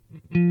Hello,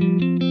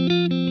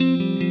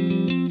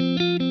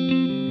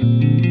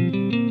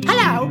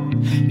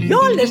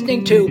 you're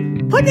listening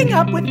to Putting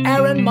Up with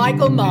Aaron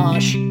Michael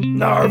Marsh.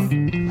 Nerve.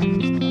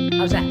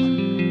 How's that?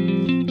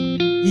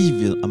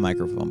 You've used a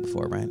microphone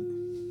before, right?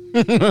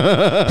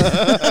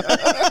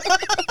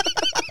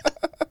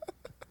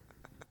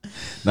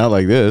 Not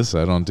like this.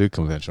 I don't do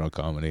conventional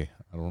comedy.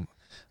 I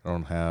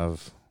don't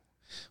have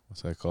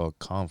what's that called?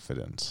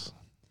 Confidence.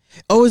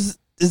 Oh, is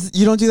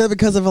you don't do that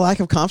because of a lack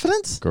of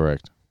confidence?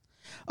 Correct.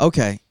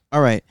 Okay.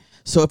 All right.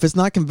 So if it's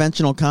not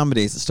conventional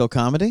comedy, is it still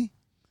comedy?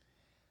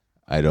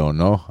 I don't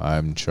know.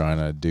 I'm trying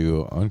to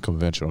do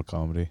unconventional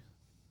comedy.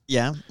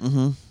 Yeah.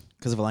 Mm-hmm.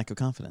 Because of a lack of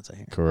confidence, I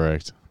hear.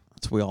 Correct.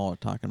 That's what we all are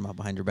talking about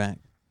behind your back.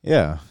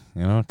 Yeah,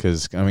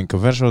 because,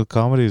 conventional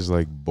comedy is,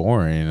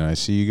 boring. I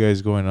see you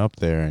guys going up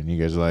there, and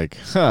you guys are like,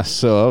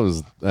 so I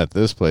was at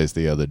this place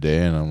the other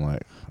day, and I'm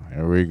like,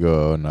 here we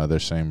go, another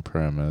same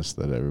premise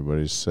that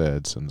everybody's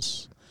said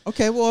since...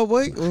 Okay, well,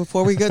 wait,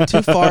 before we get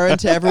too far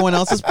into everyone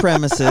else's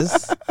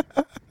premises,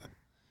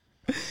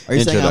 are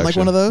you saying I'm like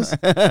one of those?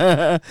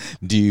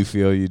 Do you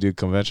feel you do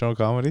conventional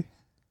comedy?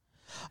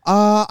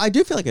 I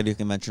do feel like I do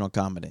conventional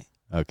comedy.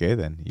 Okay,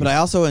 then. But I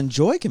also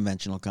enjoy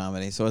conventional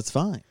comedy, so it's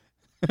fine.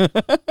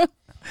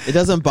 It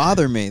doesn't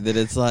bother me that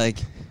it's like,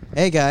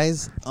 hey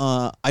guys,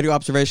 I do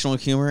observational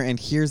humor and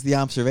here's the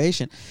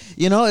observation.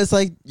 It's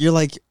like you're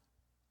like, it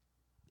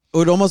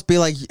would almost be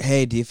like,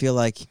 hey, do you feel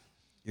like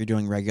you're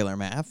doing regular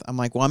math? I'm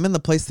like, well, I'm in the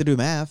place to do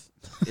math.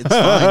 It's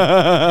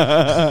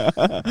fine.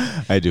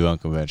 I do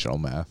unconventional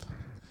math.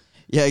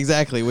 Yeah,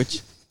 exactly,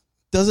 which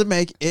doesn't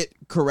make it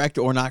correct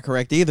or not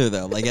correct either,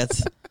 though. Like,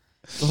 that's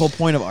the whole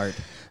point of art.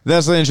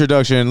 That's the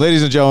introduction.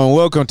 Ladies and gentlemen,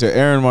 welcome to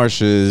Aaron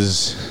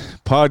Marsh's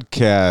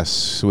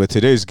podcast with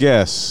today's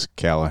guest,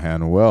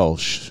 Callahan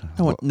Welsh.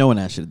 No one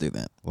asked you to do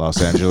that.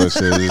 Los Angeles'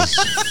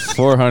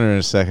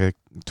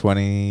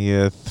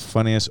 420th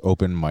funniest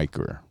open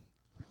micer.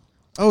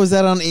 Oh, is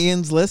that on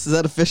Ian's list? Is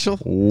that official?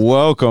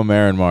 Welcome,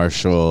 Aaron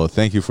Marshall.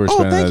 Thank you for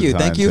spending thank the you.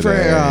 time Thank you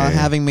today. for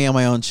having me on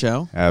my own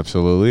show.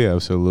 Absolutely.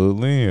 I'm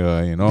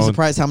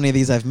surprised how many of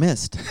these I've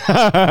missed.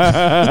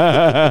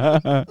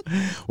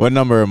 What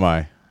number am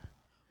I?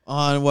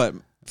 On what?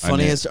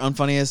 Funniest,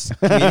 unfunniest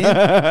comedian?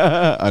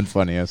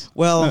 Unfunniest.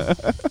 Well,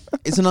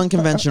 it's an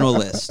unconventional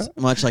list,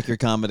 much like your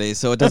comedy,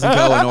 so it doesn't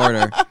go in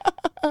order.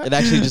 It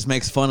actually just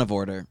makes fun of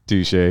order.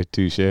 Touche.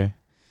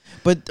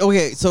 But,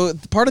 okay, so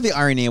part of the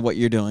irony of what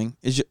you're doing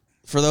is,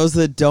 for those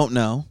that don't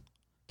know,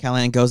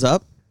 Callahan goes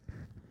up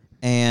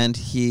and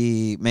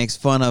he makes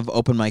fun of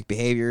open mic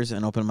behaviors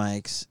and open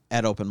mics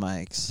at open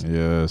mics.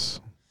 Yes.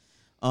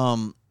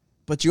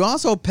 But you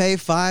also pay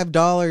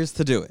 $5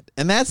 to do it.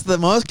 And that's the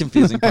most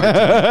confusing part to me,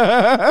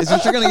 is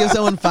that you're going to give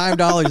someone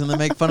 $5 and then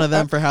make fun of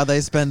them for how they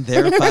spend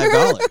their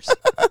 $5.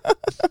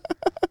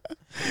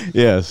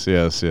 Yes.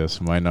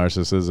 My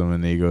narcissism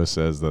and ego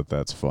says that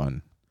that's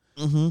fun.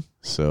 Mm-hmm.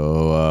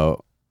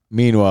 So,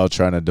 meanwhile,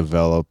 trying to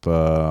develop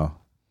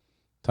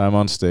time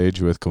on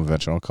stage with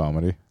conventional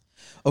comedy.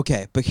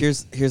 Okay, but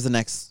here's the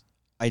next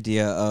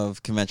idea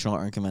of conventional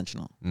or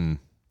unconventional.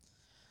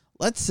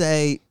 Let's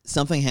say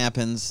something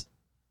happens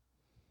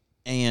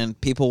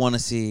and people want to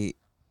see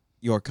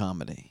your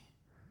comedy,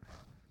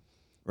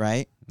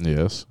 right?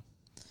 Yes.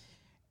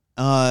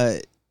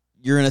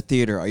 You're in a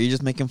theater. Are you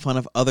just making fun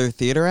of other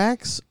theater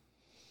acts?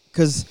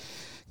 Because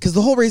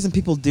the whole reason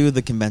people do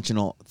the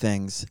conventional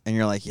things, and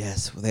you're like,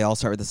 yes, they all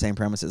start with the same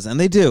premises. And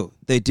they do.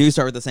 They do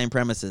start with the same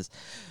premises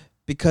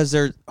because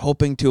they're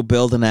hoping to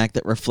build an act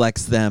that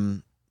reflects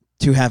them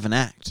to have an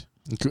act.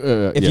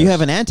 If you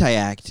have an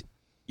anti-act,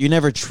 you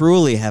never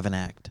truly have an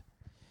act.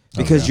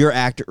 Because your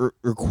act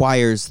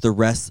requires the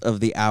rest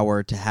of the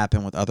hour to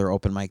happen with other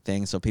open mic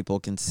things so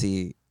people can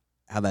see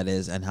how that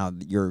is and how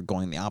you're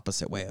going the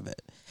opposite way of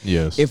it.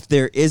 Yes. If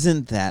there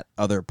isn't that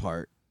other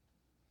part,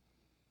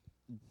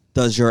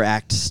 does your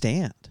act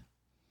stand?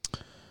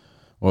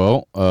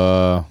 Well,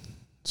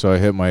 so I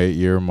hit my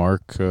 8-year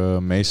mark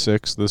May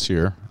 6th this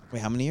year.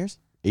 Wait, how many years?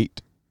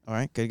 8. All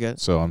right, good.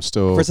 So I'm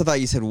still... First I thought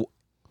you said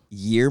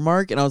year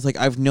mark, and I was like,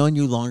 I've known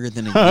you longer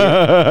than a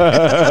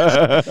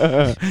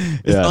year.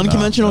 It's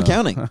unconventional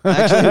counting.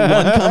 Actually,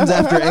 1 comes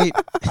after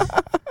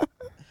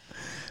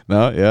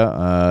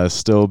 8.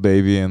 Still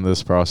baby in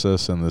this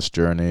process and this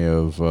journey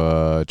of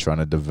trying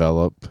to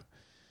develop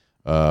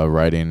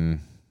writing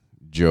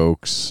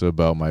jokes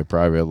about my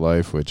private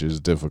life, which is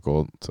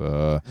difficult.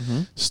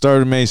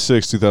 Started May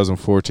 6,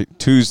 2014,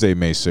 Tuesday,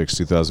 May 6,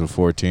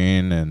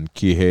 2014, in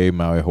Kihei,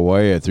 Maui,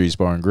 Hawaii, at Three's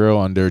Bar and Grill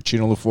under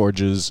Chino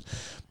LaForge's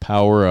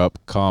Power Up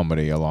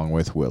Comedy, along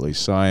with Willie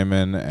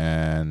Simon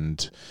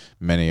and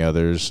many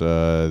others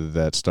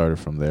that started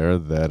from there.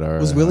 That are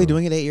Was Willie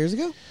doing it 8 years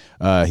ago?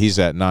 He's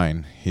at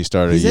 9. He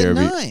started a year,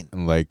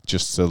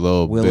 just a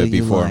little Willie, bit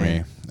before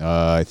me.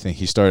 I think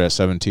he started at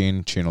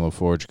 17. Chino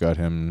LaForge got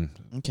him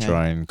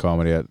trying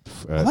comedy at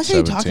I like 17. how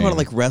you talk about it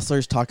like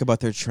wrestlers talk about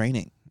their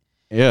training.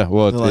 Yeah,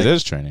 well, it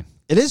is training.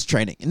 It is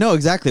training. No,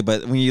 exactly.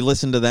 But when you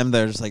listen to them,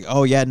 they're just like,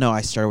 oh, yeah, no,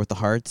 I started with the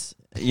hearts,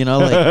 You know,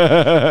 like, you're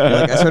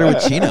like I started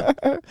with Chino.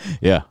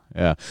 Yeah.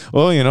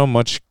 Well,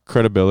 much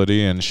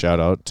credibility and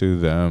shout out to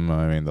them.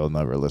 I mean, they'll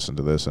never listen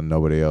to this and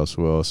nobody else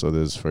will, so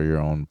this is for your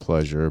own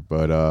pleasure.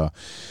 But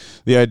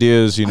the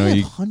idea is, I have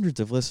you hundreds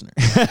of listeners.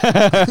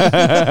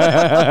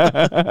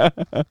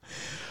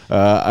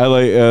 I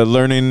like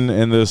learning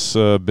in this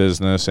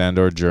business and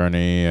or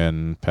journey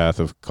and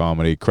path of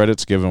comedy.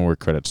 Credits given where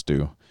credits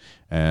due,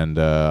 and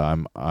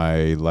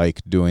I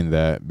like doing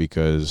that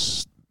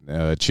because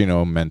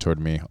Chino mentored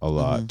me a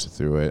lot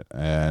through it,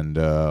 and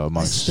I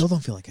amongst. still don't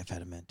feel like I've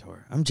had a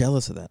mentor. I'm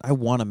jealous of that. I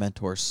want a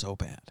mentor so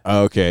bad.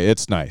 Okay,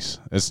 it's nice.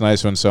 It's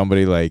nice when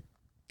somebody like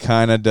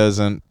kind of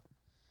doesn't.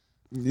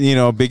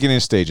 Beginning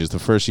stages. The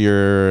first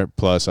year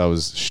plus, I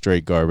was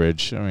straight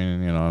garbage. I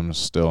mean, I'm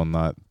still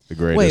not the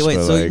greatest. Wait.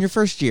 But So in your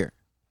first year,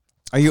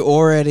 are you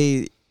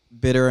already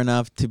bitter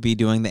enough to be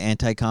doing the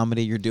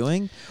anti-comedy you're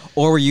doing,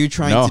 or were you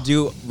trying to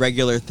do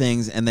regular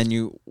things and then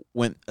you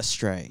went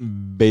astray?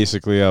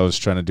 Basically, I was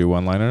trying to do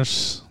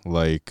one-liners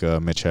like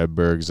Mitch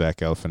Hedberg, Zach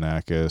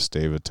Galifianakis,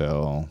 Dave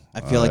Attell.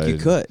 I feel like you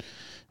could.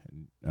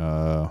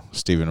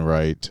 Stephen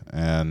Wright,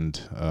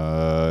 and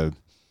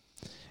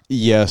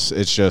yes,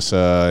 it's just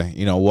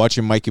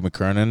watching Mikey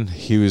McKernan.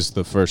 He was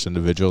the first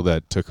individual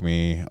that took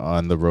me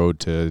on the road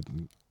to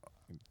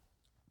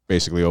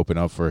basically open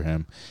up for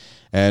him.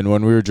 And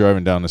when we were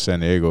driving down to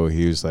San Diego,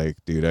 he was like,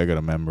 "Dude, I got to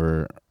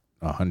remember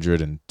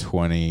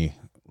 120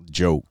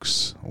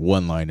 jokes,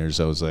 one-liners."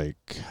 I was like,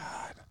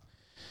 God.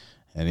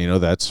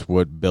 And that's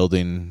what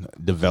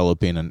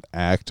developing an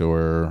act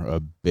or a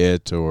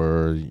bit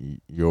or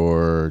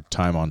your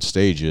time on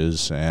stage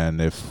is. And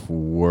if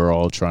we're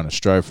all trying to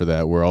strive for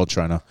that, we're all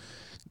trying to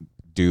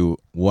do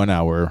 1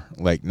 hour,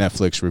 like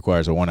Netflix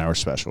requires a 1 hour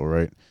special,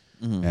 right?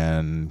 Mm-hmm.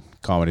 And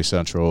Comedy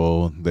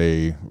Central,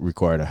 they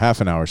required a half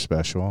an hour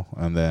special.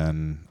 And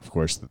then, of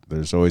course,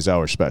 there's always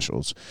hour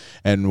specials.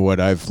 And what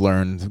I've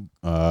learned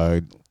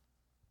along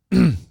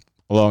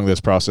this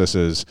process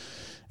is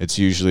it's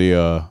usually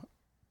a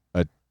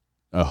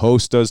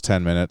host does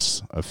 10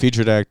 minutes, a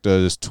featured act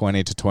does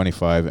 20 to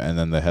 25, and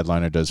then the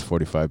headliner does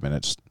 45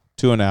 minutes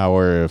to an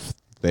hour if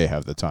they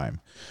have the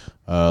time.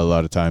 A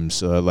lot of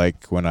times,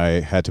 like when I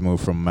had to move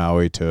from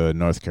Maui to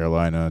North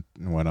Carolina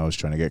when I was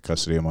trying to get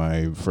custody of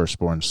my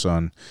firstborn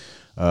son,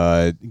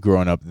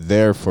 growing up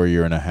there for a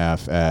year and a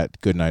half at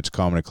Good Nights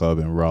Comedy Club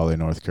in Raleigh,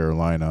 North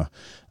Carolina,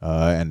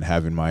 and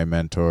having my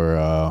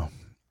mentor,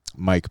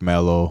 Mike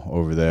Mello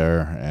over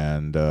there,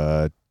 and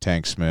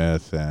Tank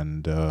Smith,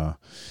 and what's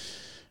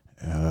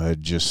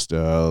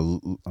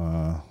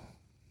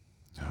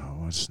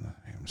the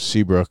name?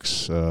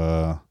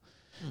 Seabrooks.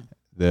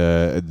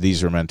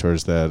 These are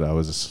mentors that I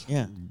was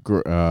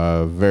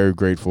very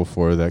grateful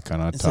for. That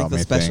kind of taught like the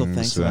me special things.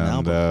 Thanks to an And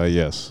album.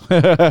 yes,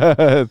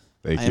 I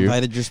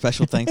invited your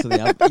special thanks to the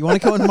album. You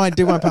want to come and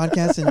do my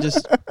podcast and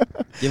just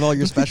give all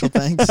your special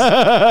thanks?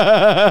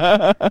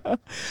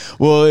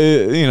 Well,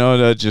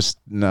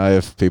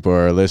 if people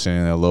are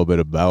listening a little bit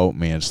about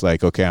me, it's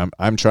like, okay,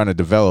 I'm trying to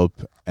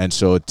develop, and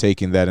so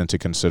taking that into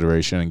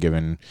consideration and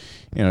giving,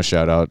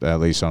 shout out at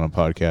least on a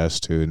podcast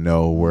to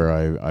know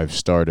where I've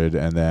started,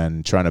 and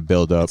then trying to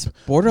build up. It's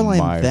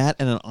borderline that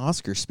and an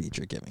Oscar speech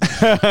you're giving.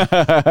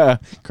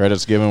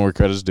 Credits given where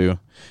credits due.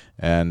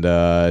 And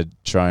so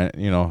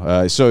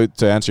to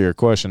answer your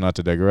question, not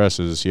to digress,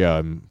 is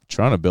I'm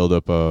trying to build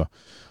up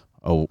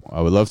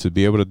I would love to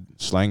be able to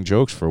slang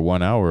jokes for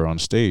 1 hour on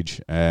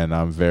stage, and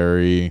I'm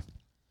very,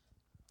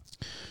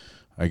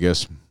 I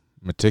guess,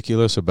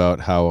 meticulous about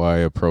how I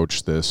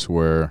approach this.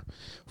 Where,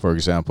 for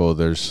example,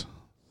 there's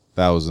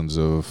thousands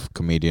of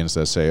comedians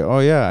that say, "Oh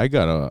yeah, I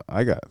got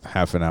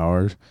half an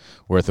hour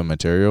worth of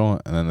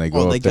material," and then they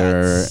go up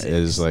there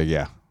is like,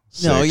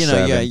 6,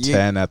 7,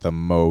 10 at the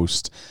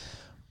most.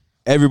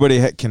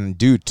 Everybody can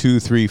do 2,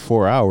 3,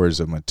 4 hours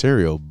of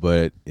material,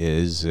 but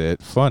is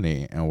it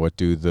funny? And what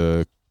do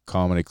the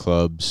comedy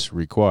clubs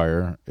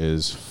require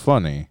is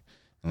funny,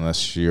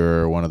 unless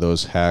you're one of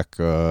those hack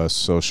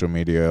social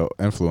media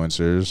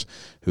influencers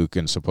who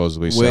can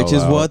supposedly sell Which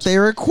is out. what they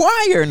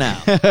require now.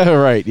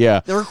 Right, yeah.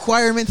 The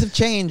requirements have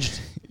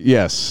changed.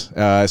 Yes.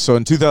 So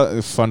in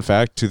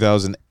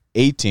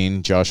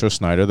 2018, Joshua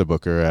Snyder, the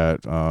booker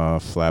at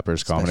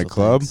Flappers Comedy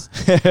Club,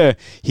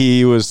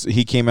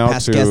 he came out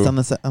Past to guest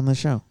on the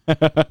show.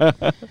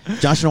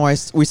 Josh and I,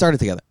 we started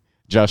together.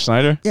 Josh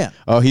Snyder? Yeah.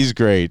 Oh, he's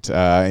great.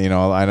 I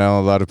know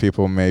a lot of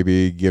people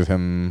maybe give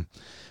him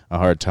a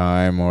hard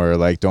time or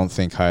like don't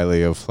think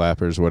highly of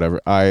Flappers,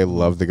 whatever. I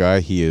love the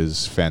guy. He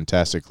is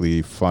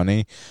fantastically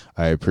funny.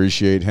 I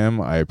appreciate him.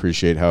 I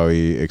appreciate how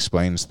he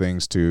explains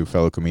things to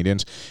fellow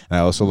comedians. And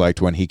I also liked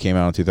when he came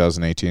out in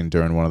 2018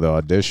 during one of the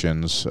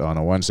auditions on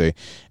a Wednesday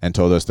and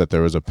told us that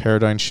there was a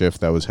paradigm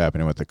shift that was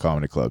happening with the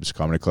comedy clubs.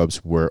 Comedy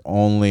clubs were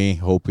only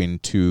hoping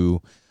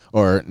to,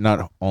 or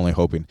not only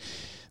hoping,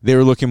 they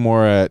were looking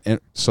more at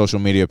social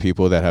media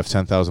people that have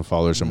 10,000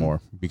 followers or more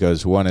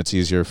because, one, it's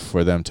easier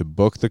for them to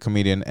book the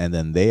comedian and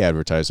then they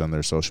advertise on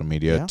their social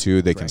media. Yeah,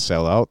 2, they can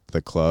sell out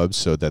the clubs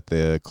so that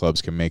the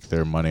clubs can make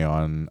their money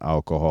on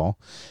alcohol.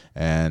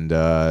 And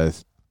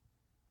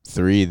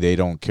 3, they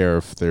don't care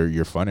if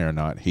you're funny or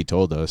not. He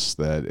told us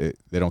that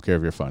they don't care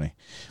if you're funny,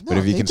 but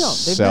if you can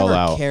sell They've never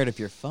out, cared if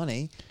you're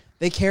funny.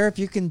 They care if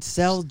you can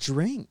sell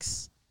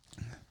drinks.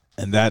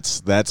 and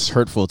that's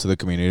hurtful to the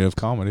community of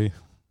comedy.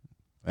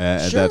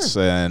 Sure.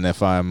 And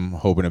if I'm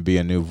hoping to be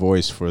a new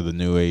voice for the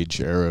new age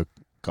era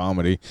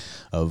comedy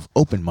of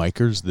open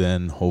micers,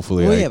 then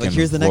hopefully I but can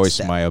here's the next voice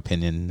step. my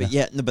opinion.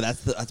 But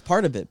that's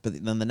part of it.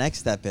 But then the next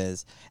step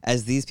is,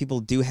 as these people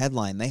do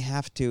headline, they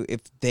have to,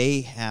 if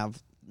they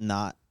have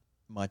not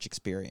much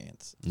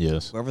experience,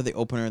 Yes. whoever the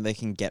opener they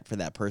can get for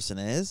that person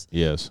is,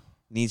 Yes.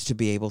 needs to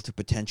be able to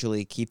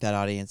potentially keep that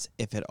audience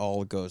if it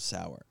all goes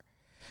sour.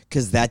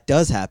 Because that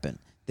does happen.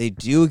 They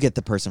do get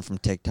the person from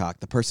TikTok.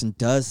 The person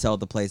does sell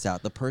the place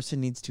out. The person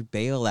needs to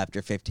bail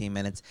after 15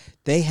 minutes.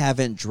 They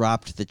haven't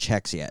dropped the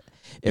checks yet.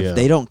 If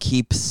they don't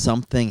keep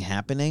something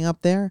happening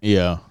up there,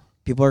 Yeah.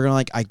 people are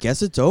going to I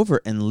guess it's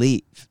over and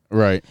leave.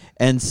 Right.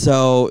 And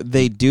so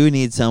they do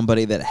need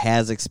somebody that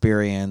has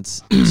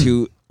experience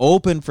to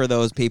open for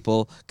those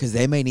people, because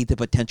they may need to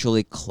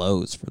potentially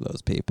close for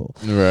those people.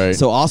 Right.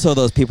 So also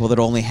those people that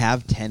only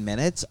have 10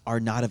 minutes are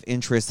not of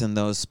interest in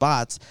those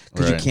spots,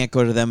 because you Right. can't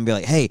go to them and be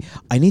like, hey,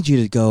 I need you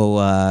to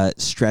go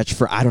stretch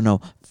for,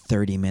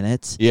 30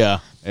 minutes. Yeah.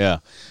 Yeah.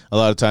 A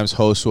lot of times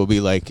hosts will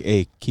be like,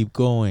 "Hey, keep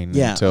going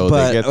Yeah, until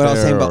but they get what there." I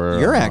was saying about or,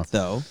 your act,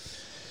 though,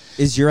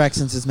 is your act,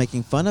 since it's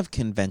making fun of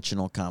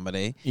conventional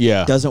comedy,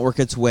 Yeah. doesn't work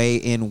its way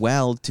in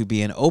well to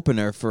be an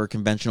opener for a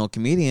conventional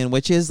comedian,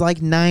 which is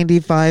like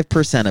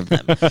 95% of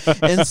them.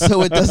 And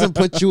so it doesn't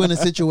put you in a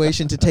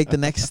situation to take the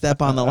next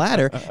step on the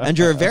ladder, and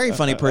you're a very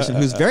funny person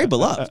who's very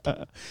beloved.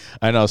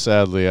 I know,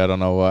 sadly, I don't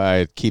know why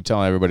I keep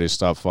telling everybody to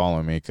stop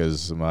following me,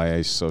 because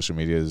my social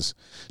media is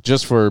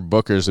just for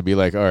bookers to be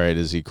like, all right,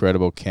 is he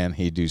credible? Can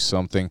he do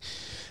something?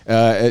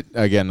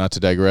 Again, not to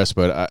digress,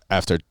 but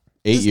after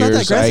 8 It's years, not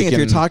digressing I if can,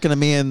 you're talking to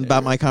me and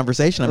about my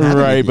conversation I'm having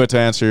with right, you. but to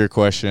answer your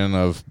question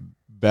of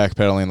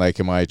backpedaling, like,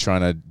 am I trying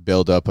to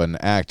build up an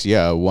act?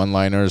 Yeah,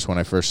 one-liners when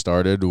I first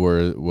started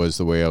was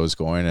the way I was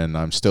going, and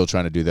I'm still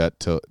trying to do that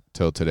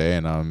till today,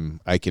 and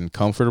I can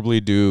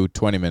comfortably do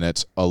 20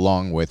 minutes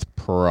along with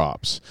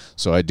props.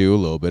 So I do a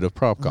little bit of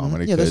prop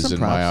comedy, Yeah, there's because some in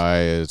props. my eye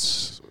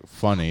it's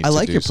funny I to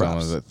like do your some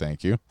props. of it.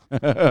 Thank you.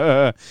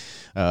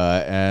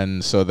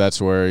 And so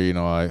that's where,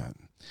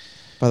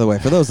 By the way,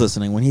 for those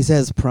listening, when he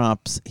says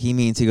props, he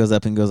means he goes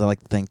up and goes, I like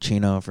to thank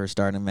Chino for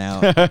starting him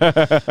out.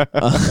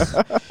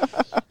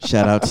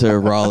 Shout out to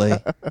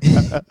Raleigh.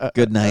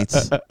 Good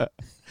nights.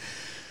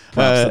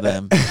 Props to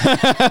them.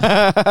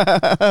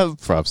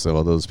 Props to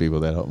all those people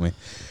that helped me.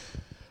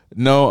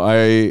 No,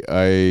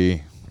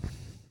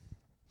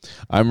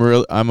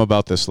 I'm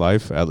about this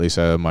life. At least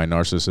my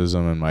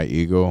narcissism and my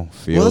ego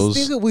feels.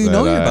 We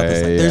know that you're about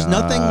this. There's I,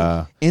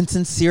 nothing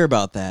insincere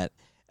about that.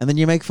 And then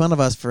you make fun of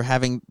us for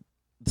having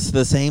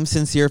the same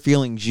sincere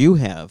feelings you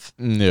have.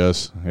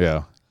 Yes,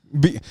 yeah.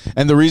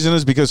 And the reason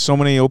is because so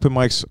many open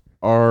mics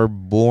are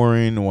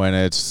boring when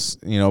it's,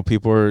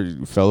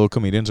 fellow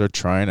comedians are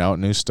trying out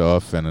new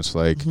stuff, and it's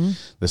like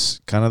this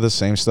kind of the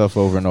same stuff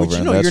over and over. But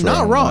and that's you're where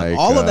not I'm wrong. like,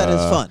 All of that is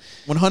fun.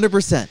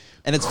 100%.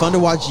 And it's fun to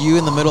watch you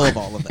in the middle of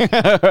all of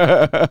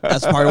that.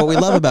 That's part of what we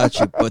love about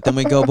you. But then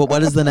we go, but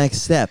what is the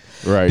next step?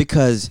 Right.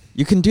 Because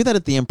you can do that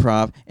at the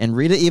Improv, and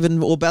Rita even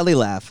will belly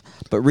laugh.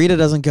 But Rita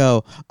doesn't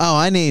go, oh,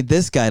 I need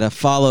this guy to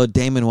follow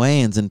Damon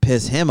Wayans and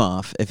piss him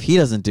off if he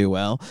doesn't do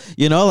well.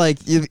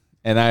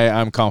 And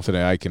I'm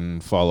confident I can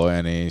follow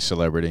any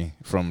celebrity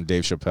from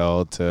Dave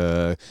Chappelle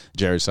to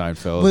Jerry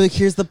Seinfeld. Well,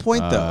 here's the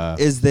point, though,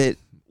 is that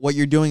what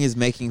you're doing is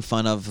making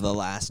fun of the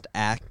last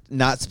act,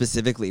 not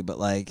specifically, but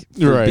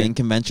for Right. being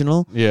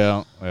conventional.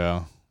 Yeah.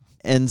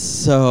 And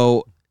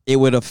so it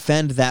would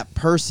offend that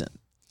person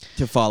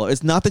to follow.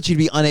 It's not that you'd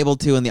be unable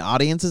to in the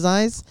audience's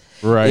eyes.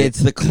 Right. It's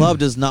the club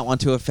does not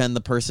want to offend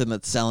the person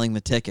that's selling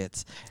the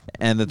tickets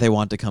and that they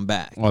want to come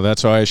back. Well,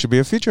 that's why I should be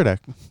a featured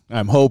act.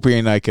 I'm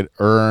hoping I could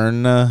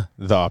earn the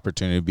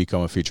opportunity to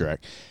become a feature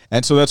act.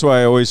 And so that's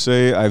why I always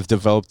say I've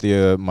developed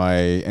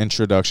my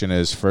introduction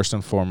is first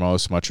and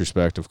foremost, much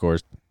respect, of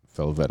course,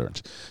 fellow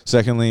veterans.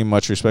 Secondly,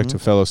 much respect to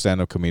fellow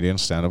stand-up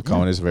comedians. Stand-up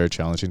comedy is a very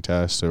challenging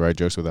task, to write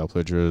jokes without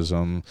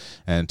plagiarism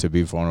and to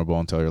be vulnerable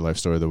and tell your life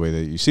story the way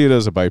that you see it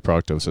as a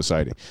byproduct of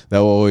society. That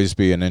will always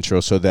be an intro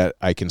so that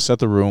I can set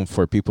the room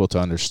for people to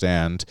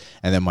understand,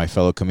 and then my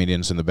fellow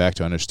comedians in the back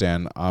to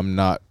understand I'm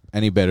not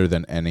any better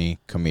than any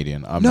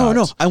comedian. No,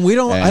 and we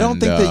don't. I don't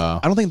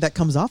think that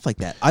comes off like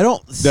that. I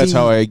don't. That's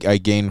how I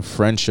gain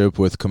friendship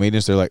with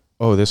comedians. They're like,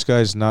 oh, this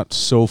guy's not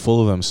so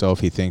full of himself.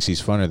 He thinks he's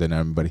funnier than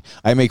everybody.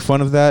 I make fun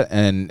of that,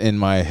 and in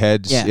my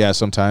head,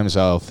 sometimes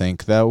I'll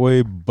think that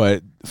way.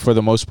 But for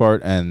the most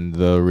part, and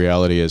the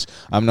reality is,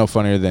 I'm no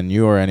funnier than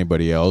you or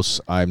anybody else.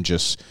 I'm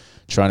just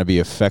trying to be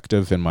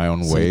effective in my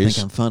own You ways.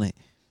 think I'm funny?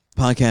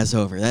 Podcast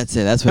over. That's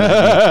it. That's what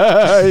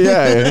I mean.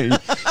 Yeah.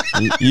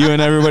 You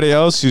and everybody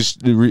else who's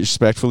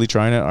respectfully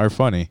trying it are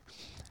funny.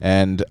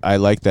 And I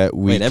like that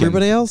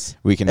everybody else?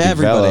 We can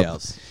Everybody develop.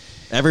 else.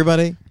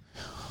 Everybody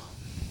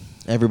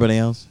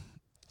else?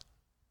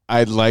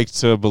 I'd like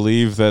to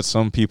believe that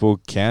some people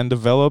can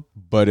develop,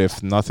 but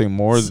if nothing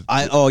more,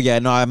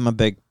 I'm a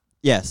big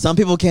some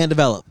people can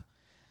develop,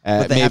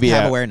 but they have to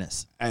have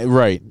awareness.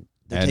 Right.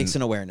 It takes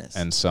an awareness,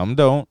 and some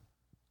don't.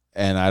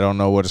 And I don't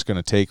know what it's going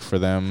to take for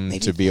them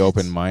to be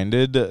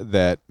open-minded,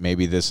 that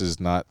maybe this is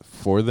not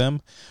for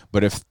them.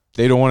 But if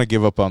they don't want to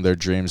give up on their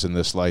dreams in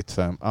this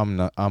lifetime,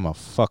 I'm a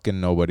fucking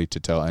nobody to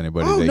tell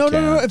anybody they can't.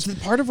 No.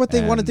 If part of what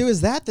they want to do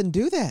is that, then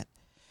do that.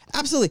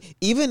 Absolutely.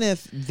 Even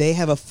if they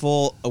have a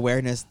full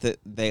awareness that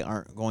they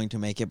aren't going to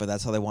make it, but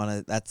that's how they want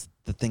to, that's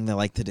the thing they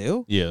like to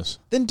do. Yes.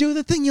 Then do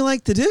the thing you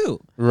like to do.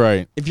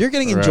 Right. If you're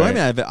getting enjoyment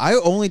out of it, I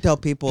only tell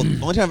people,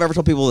 the only time I've ever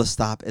told people to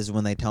stop is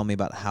when they tell me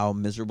about how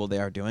miserable they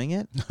are doing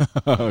it.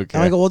 Okay.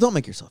 And I go, well, don't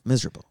make yourself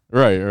miserable.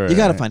 Right. You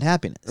got to find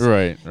happiness.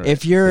 Right.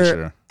 If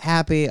you're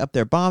happy up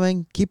there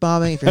bombing, keep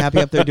bombing. If you're happy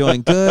up there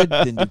doing good,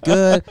 then do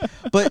good.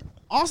 But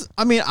also,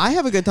 I mean, I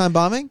have a good time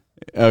bombing.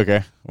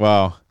 Okay.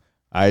 Wow.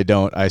 I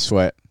don't. I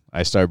sweat.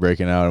 I start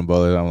breaking out in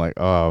bullets. I'm like,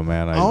 oh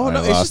man, I it's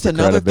lost just the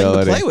another thing to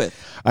credibility. play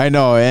with. I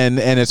know, and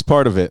it's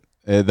part of it.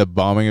 The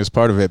bombing is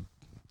part of it,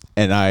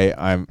 and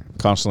I'm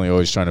constantly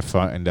always trying to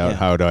find out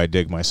how do I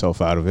dig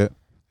myself out of it.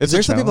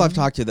 There's some people I've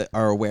talked to that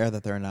are aware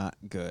that they're not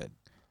good.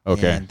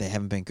 Okay. And they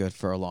haven't been good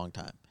for a long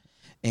time,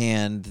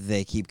 and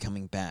they keep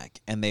coming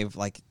back, and they've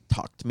like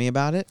talked to me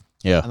about it.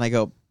 Yeah. And I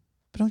go,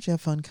 but don't you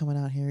have fun coming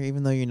out here,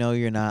 even though you know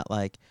you're not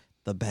like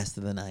the best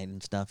of the night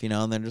and stuff,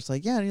 And they're just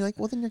like, yeah. And you're like,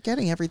 well, then you're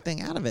getting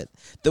everything out of it.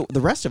 The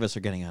rest of us are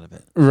getting out of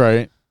it.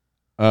 Right.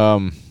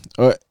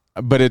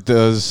 But it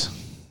is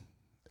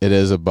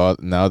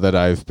about, now that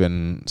I've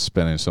been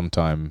spending some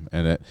time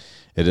in it,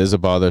 it is a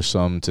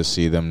bothersome to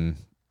see them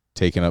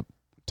taking up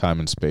time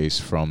and space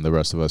from the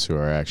rest of us who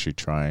are actually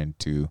trying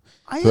to,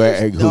 who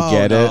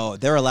get it. No,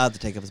 they're allowed to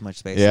take up as much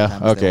space. Yeah.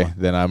 Okay.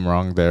 Then I'm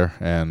wrong there,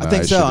 and I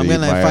think so. I'm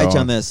gonna fight you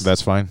on this.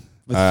 That's fine.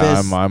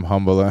 I'm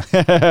humble. I'm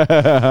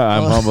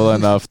humble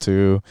enough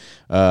to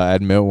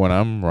admit when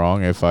I'm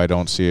wrong if I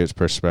don't see it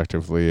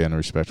perspectively and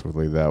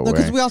respectively that way.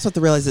 Because we also have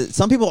to realize that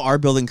some people are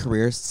building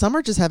careers. Some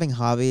are just having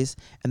hobbies,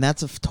 and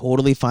that's a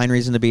totally fine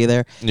reason to be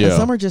there. Yeah. And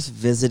some are just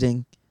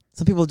visiting.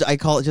 Some people, I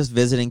call it just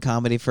visiting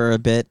comedy for a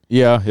bit.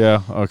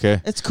 Yeah,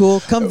 okay. It's cool.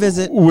 Come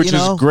visit. Which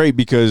is great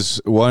because,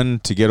 one,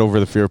 to get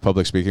over the fear of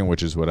public speaking,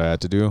 which is what I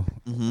had to do,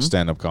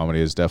 stand-up comedy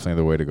is definitely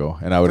the way to go.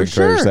 And I would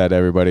encourage that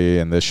everybody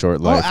in this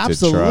short life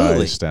to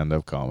try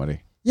stand-up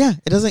comedy. Yeah,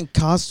 it doesn't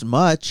cost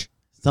much.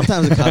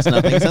 Sometimes it costs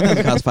nothing. Sometimes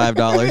it costs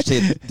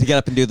 $5 to get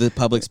up and do the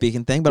public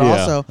speaking thing. But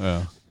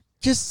also,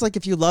 just like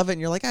if you love it and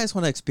you're like, I just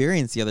want to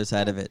experience the other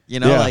side of it.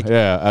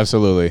 Yeah,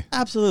 absolutely.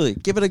 Absolutely.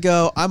 Give it a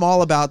go. I'm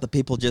all about the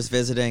people just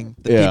visiting,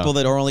 the people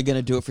that are only going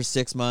to do it for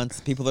 6 months,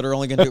 the people that are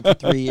only going to do it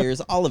for 3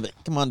 years, all of it.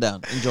 Come on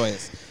down. Enjoy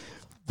us.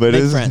 But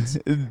Make friends.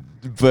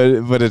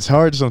 But it's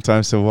hard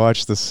sometimes to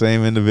watch the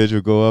same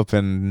individual go up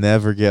and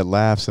never get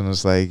laughs, and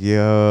it's like,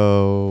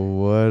 yo,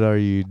 what are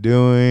you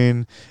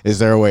doing? Is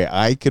there a way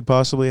I could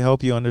possibly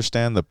help you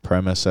understand the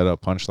premise,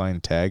 setup,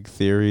 punchline, tag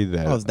theory?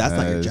 That's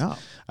not your job.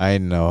 I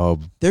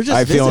know. They're just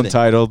I visiting. feel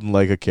entitled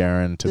like a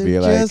Karen to be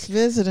like, just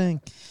visiting.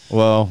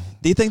 Well,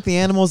 do you think the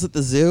animals at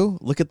the zoo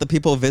look at the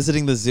people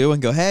visiting the zoo and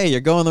go, hey,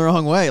 you're going the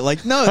wrong way?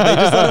 Like, no, they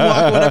just let them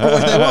walk whatever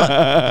way they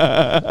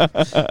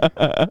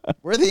want.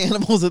 We're the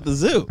animals at the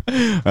zoo.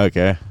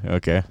 Okay.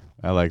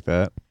 I like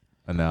that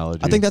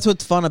analogy. I think that's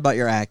what's fun about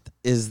your act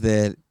is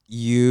that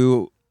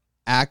you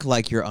act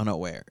like you're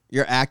unaware.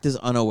 Your act is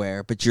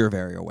unaware, but you're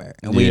very aware.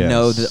 And we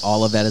know that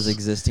all of that is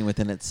existing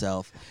within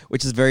itself,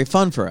 which is very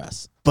fun for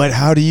us. But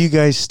how do you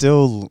guys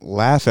still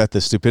laugh at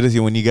the stupidity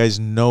when you guys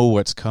know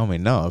what's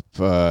coming up?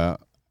 I'm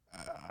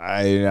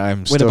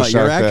still about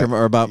your act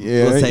or about,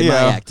 let's say, my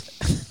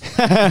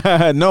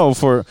act? No,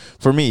 for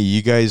me,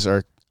 you guys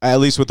are, at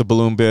least with the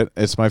balloon bit,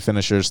 it's my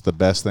finishers, the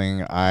best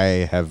thing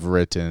I have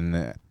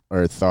written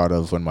or thought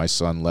of when my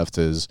son left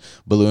his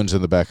balloons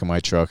in the back of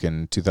my truck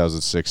in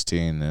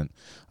 2016. And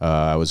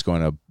I was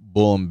going to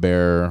Bull and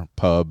Bear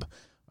pub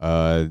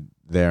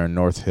there in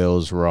North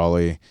Hills,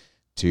 Raleigh,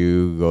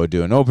 to go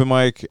do an open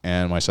mic,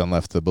 and my son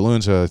left the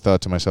balloons. So I thought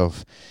to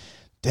myself,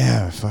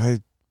 damn, if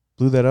I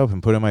blew that up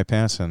and put it in my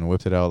pants and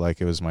whipped it out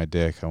like it was my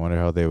dick, I wonder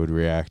how they would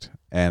react.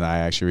 And I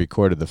actually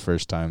recorded the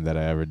first time that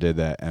I ever did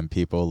that, and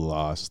people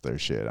lost their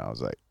shit. I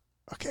was like,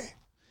 okay,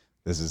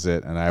 this is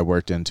it. And I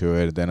worked into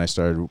it. Then I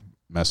started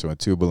messing with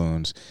 2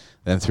 balloons,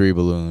 then 3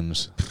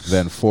 balloons,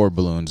 then 4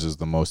 balloons is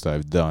the most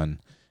I've done.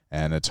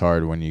 And it's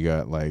hard when you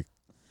got like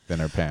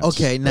thinner pants.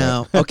 Okay,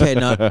 now I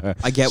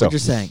get what you're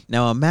saying.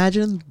 Now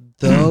imagine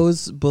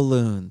those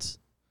balloons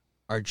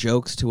are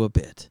jokes to a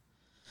bit.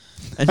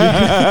 And right?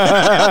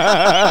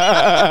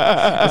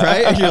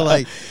 And you're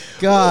like,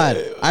 God,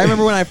 I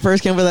remember when I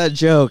first came up with that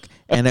joke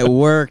and it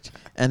worked,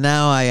 and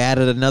now I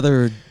added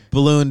another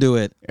balloon to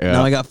it. Yeah.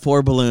 Now I got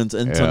 4 balloons,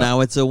 and so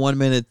now it's a 1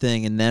 minute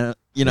thing, and then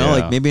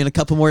like maybe in a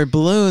couple more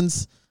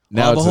balloons,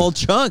 now I'll have a whole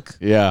chunk.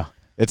 Yeah.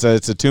 It's a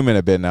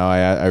 2-minute bit now.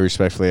 I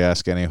respectfully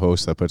ask any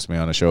host that puts me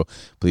on a show,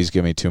 please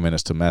give me 2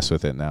 minutes to mess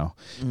with it now.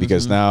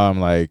 Because now I'm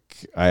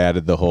like, I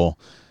added the whole,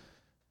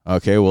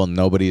 Okay, well,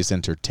 nobody's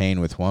entertained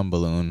with one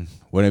balloon.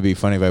 Wouldn't it be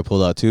funny if I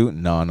pulled out two?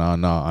 No,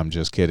 I'm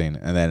just kidding.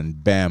 And then,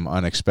 bam,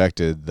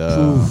 unexpected.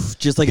 Oof,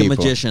 just like people. a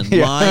magician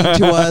lying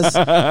to us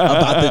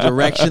about the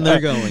direction they're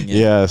going in.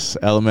 Yes,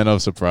 element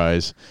of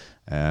surprise.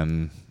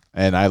 And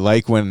I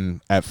like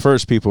when, at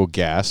first, people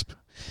gasp.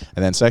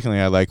 And then secondly,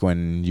 I like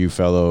when you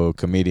fellow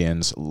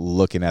comedians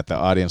looking at the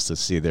audience to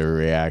see their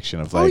reaction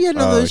of like, there's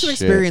an shit.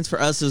 experience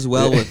for us as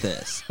well with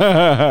this.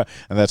 And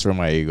that's where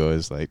my ego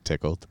is like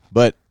tickled.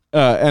 But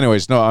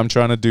anyways, no, I'm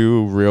trying to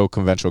do real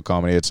conventional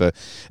comedy.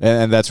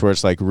 And that's where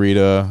it's like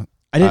Rita.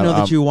 I didn't know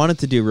that you wanted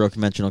to do real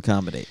conventional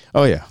comedy.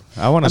 Oh yeah,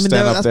 I want to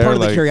stand up that's there. part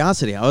of like, the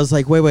curiosity. I was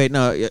like, wait,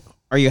 no.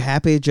 Are you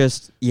happy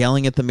just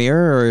yelling at the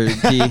mirror, or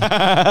do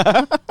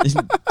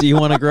you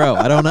want to grow?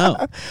 I don't know.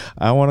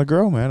 I want to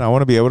grow, man. I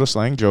want to be able to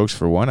slang jokes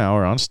for 1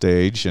 hour on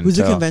stage. And who's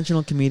a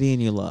conventional comedian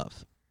you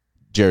love?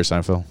 Jerry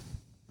Seinfeld.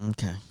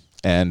 Okay.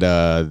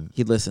 And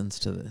he listens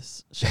to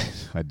this.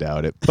 I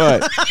doubt it,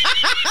 but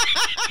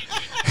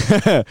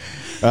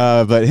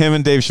but him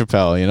and Dave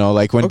Chappelle, you know,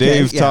 like when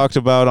Dave talked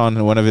about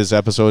on one of his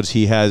episodes,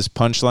 he has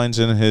punchlines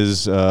in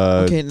his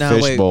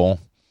fishbowl.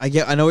 I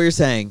know what you're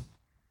saying.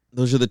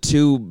 Those are the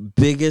two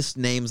biggest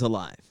names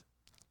alive.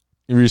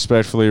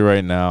 Respectfully,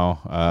 right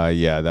now, like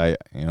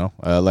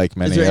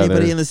many. Is there anybody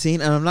other... in the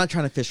scene? And I'm not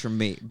trying to fish from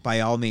me.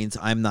 By all means,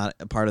 I'm not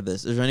a part of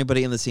this. Is there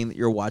anybody in the scene that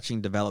you're watching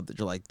develop that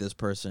you're like, this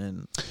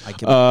person? I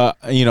can.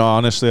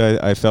 Honestly,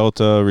 I felt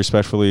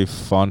respectfully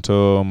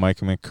Fonto, Mike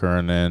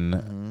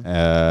McKernan,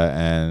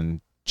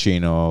 and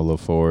Chino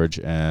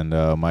LaForge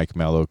and Mike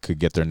Mello could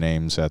get their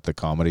names at the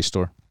Comedy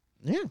Store.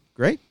 Yeah,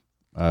 great.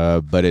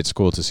 But it's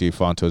cool to see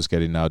Fonto's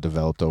getting now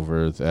developed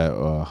over at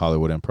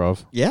Hollywood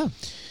Improv. Yeah.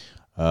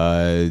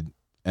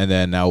 And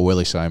then now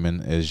Willie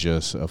Simon is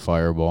just a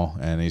fireball,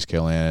 and he's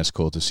killing it. It's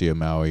cool to see a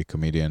Maui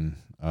comedian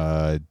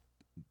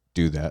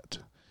do that.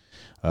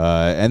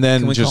 And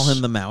then can we call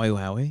him the Maui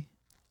Wowie?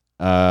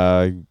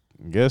 I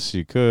guess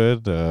you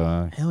could.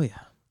 Hell yeah.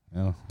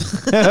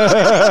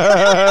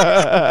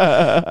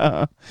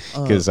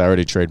 Because I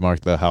already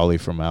trademarked the Howley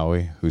from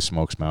Maui, who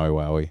smokes Maui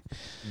Wowie.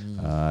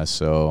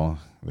 So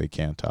they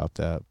can't top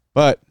that.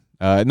 But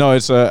no,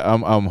 it's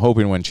I'm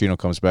hoping when Chino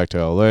comes back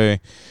to LA,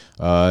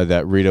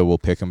 that Rita will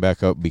pick him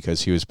back up,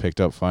 because he was picked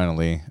up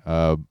finally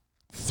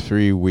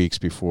 3 weeks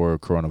before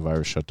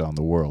coronavirus shut down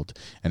the world,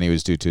 and he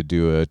was due to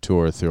do a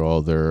tour through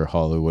all their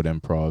Hollywood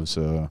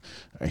improvs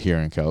here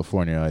in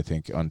California. I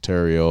think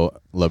Ontario,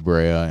 La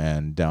Brea,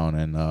 and down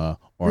in Orange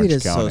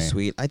Rita's County. So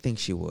sweet. I think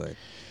she would.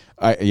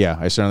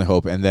 I certainly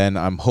hope. And then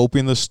I'm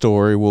hoping the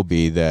story will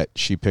be that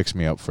she picks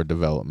me up for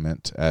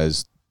development,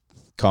 as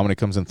comedy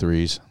comes in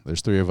threes.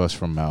 There's three of us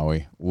from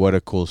Maui. What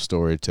a cool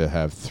story to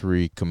have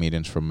three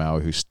comedians from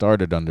Maui who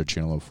started under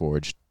Chino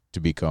LaForge to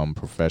become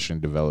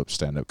professionally developed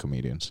stand-up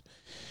comedians.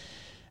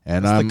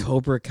 And I'm the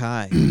Cobra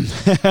Kai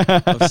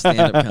of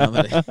stand-up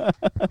comedy.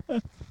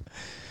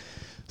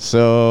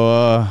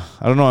 So,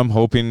 I don't know. I'm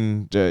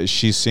hoping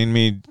she's seen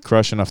me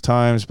crush enough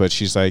times, but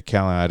she's like,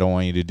 Callan, I don't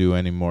want you to do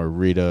any more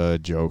Rita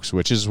jokes,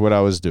 which is what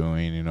I was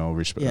doing,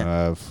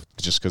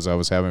 just because I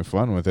was having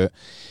fun with it.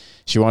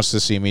 She wants to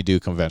see me do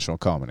conventional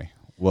comedy.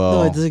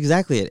 Well, no, that's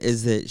exactly it.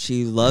 Is that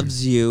she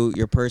loves you,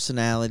 your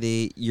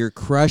personality, you're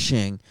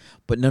crushing,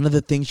 but none of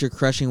the things you're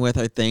crushing with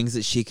are things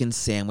that she can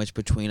sandwich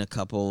between a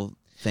couple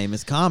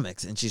famous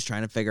comics, and she's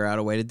trying to figure out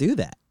a way to do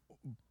that.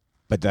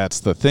 But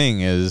that's the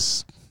thing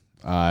is,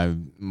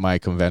 my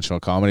conventional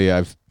comedy,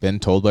 I've been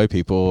told by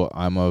people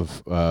I'm a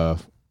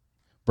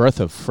breath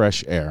of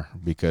fresh air,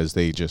 because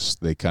they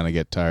kind of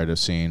get tired of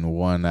seeing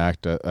one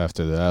act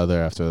after the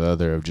other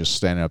of just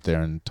standing up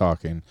there and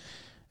talking.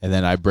 And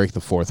then I break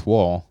the fourth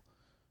wall.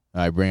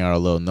 I bring out a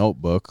little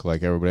notebook,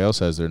 like everybody else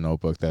has their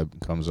notebook that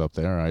comes up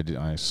there.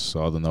 I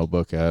saw the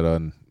notebook at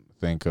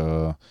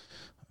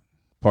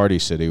Party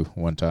City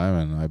one time,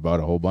 and I bought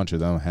a whole bunch of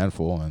them, a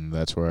handful, and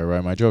that's where I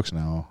write my jokes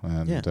now.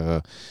 And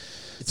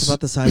it's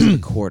about the size of a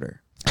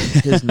quarter.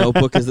 His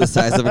notebook is the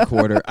size of a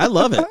quarter. I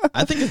love it.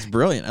 I think it's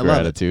brilliant. I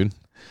love it.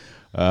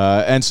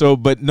 And so,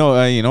 but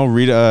no,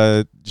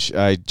 Rita,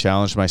 I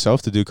challenged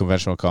myself to do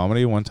conventional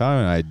comedy one time,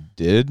 and I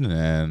did,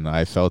 and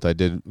I felt I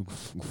did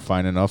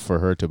fine enough for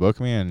her to book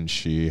me, and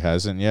she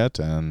hasn't yet,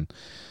 and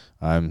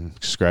I'm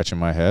scratching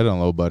my head and a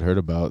little butthurt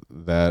about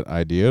that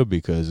idea,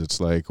 because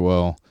it's like,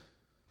 well,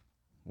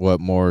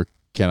 what more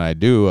can I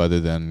do other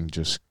than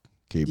just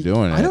keep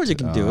doing it? I know you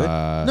can do it.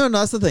 No,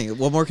 that's the thing.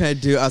 What more can I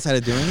do outside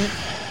of doing it?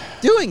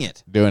 Doing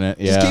it.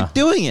 Yeah. Just keep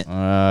doing it.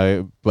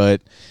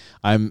 But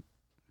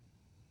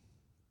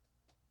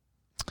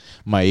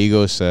my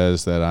ego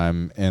says that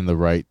I'm in the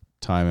right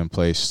time and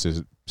place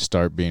to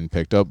start being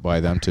picked up by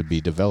them to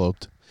be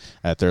developed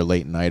at their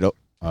late night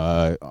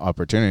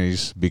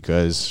opportunities,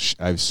 because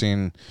I've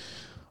seen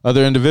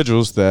other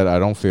individuals that I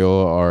don't feel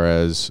are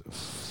as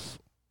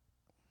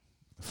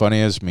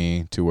funny as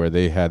me to where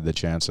they had the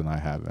chance and I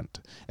haven't.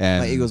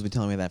 And my ego's been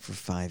telling me that for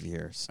 5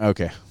 years.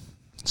 Okay.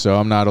 So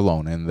I'm not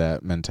alone in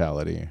that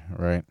mentality,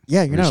 right?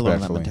 Yeah, you're not alone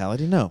in that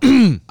mentality. No.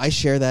 I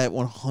share that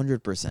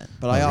 100%.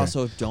 But I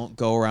also don't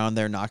go around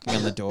there knocking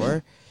on the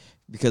door,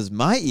 because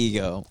my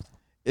ego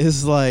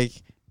is like,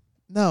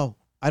 no,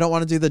 I don't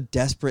want to do the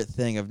desperate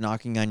thing of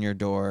knocking on your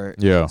door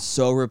Yeah.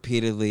 so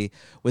repeatedly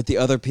with the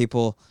other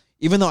people,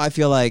 even though I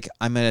feel like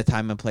I'm at a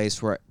time and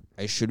place where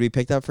I should be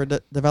picked up for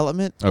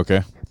development.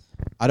 Okay.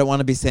 I don't want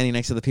to be standing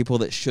next to the people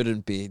that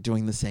shouldn't be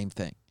doing the same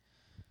thing.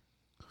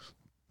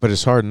 But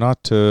it's hard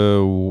not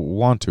to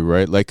want to,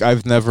 right? Like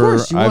I've never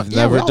course, we all done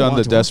the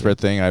want to. desperate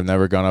thing. I've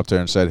never gone up there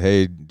and said,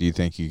 "Hey, do you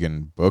think you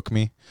can book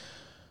me?"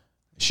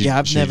 She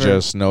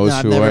just knows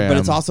who I am. But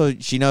it's also,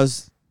 she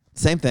knows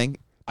same thing.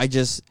 I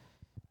just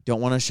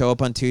don't want to show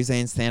up on Tuesday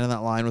and stand in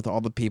that line with all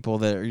the people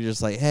that are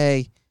just like,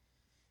 hey,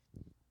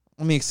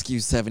 let me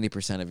excuse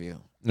 70% of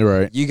you.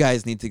 Right. You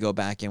guys need to go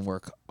back and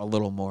work a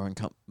little more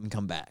and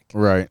come back.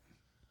 Right.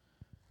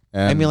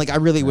 And I mean, like, I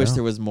really wish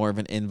there was more of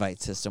an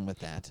invite system with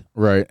that.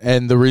 Right.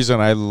 And the reason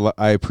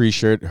I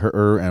appreciate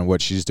her and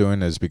what she's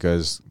doing is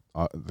because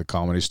the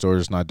Comedy Store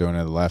is not doing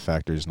it. The Laugh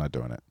Factory is not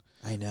doing it.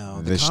 I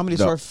know. The Comedy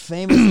Store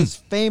is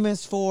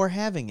famous for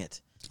having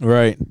it.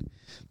 Right.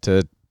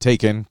 To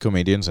take in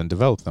comedians and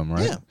develop them,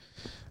 right? Yeah.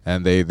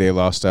 And they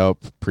lost out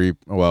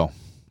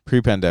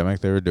pre-pandemic.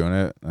 They were doing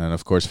it. And,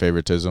 of course,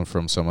 favoritism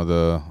from some of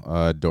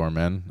the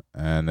doormen.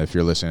 And if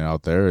you're listening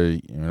out there,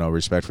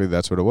 respectfully,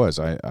 that's what it was.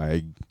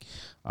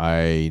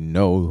 I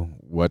know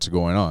what's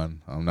going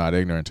on. I'm not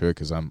ignorant to it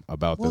because I'm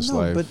about this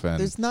life.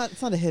 But it's not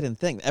a hidden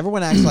thing.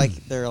 Everyone acts like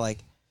they're like,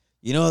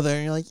 there,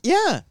 and you're like,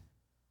 yeah.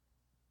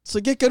 So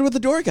get good with the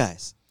door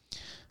guys.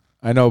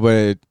 I know,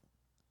 but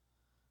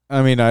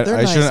I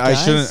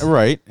shouldn't,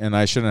 right? And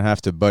I shouldn't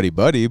have to buddy,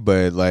 but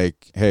like,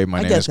 hey,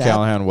 my name is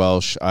Callahan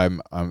Welsh.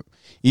 I'm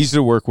easy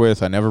to work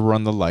with. I never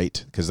run the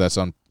light because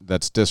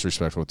that's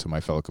disrespectful to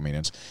my fellow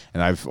comedians.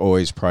 And I've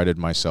always prided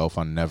myself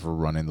on never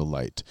running the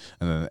light.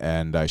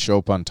 And I show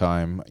up on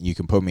time. You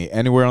can put me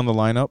anywhere on the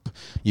lineup.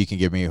 You can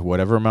give me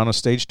whatever amount of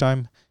stage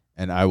time,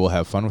 and I will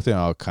have fun with it. And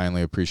I'll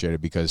kindly appreciate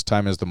it because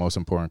time is the most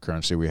important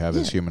currency we have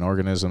as human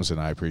organisms,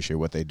 and I appreciate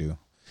what they do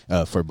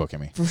for booking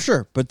me. For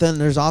sure. But then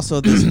there's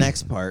also this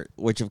next part,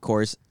 which, of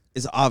course,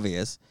 is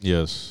obvious.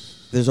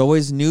 Yes. There's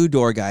always new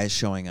door guys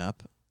showing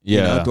up.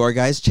 Yeah. Door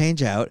guys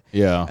change out.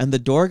 Yeah. And the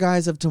door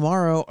guys of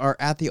tomorrow are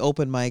at the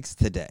open mics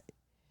today.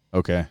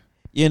 Okay.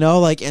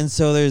 And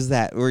so there's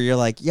that where you're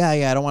like, yeah,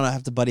 I don't want to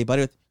have to buddy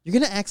with. You're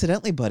going to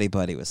accidentally buddy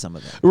with some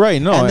of them. Right,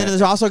 no. And then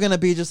there's also going to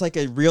be just like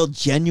a real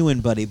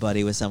genuine buddy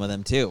with some of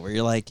them too, where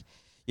you're like,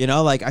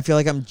 I feel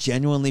like I'm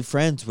genuinely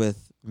friends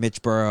with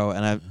Mitch Burrow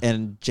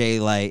and Jay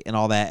Light and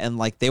all that. And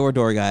like they were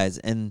door guys.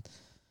 And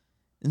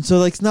so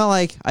like, it's not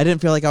like I didn't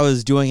feel like I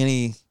was doing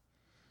any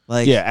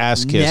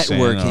ass kissing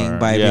networking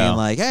by being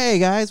like, hey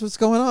guys, what's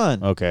going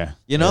on? Okay.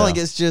 Like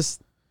it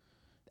just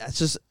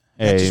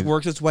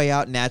works its way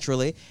out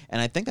naturally. And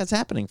I think that's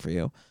happening for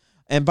you.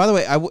 And by the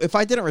way, if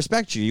I didn't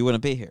respect you, you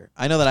wouldn't be here.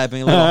 I know that I've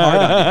been a little hard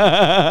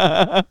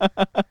on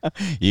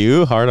you.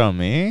 You hard on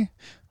me?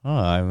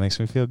 Oh, it makes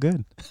me feel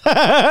good.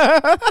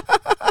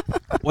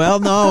 Well,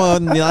 no,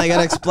 I got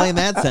to explain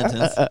that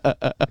sentence.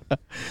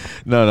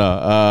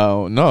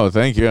 No,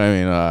 thank you. I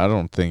mean, I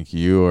don't think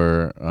you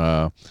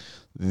are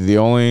the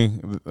only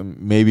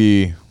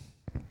maybe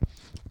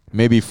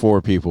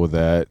 4 people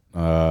that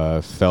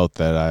felt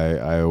that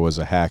I was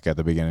a hack at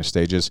the beginning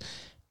stages.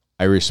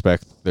 I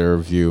respect their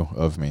view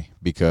of me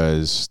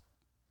because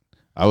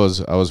I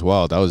was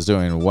wild. I was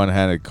doing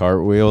one-handed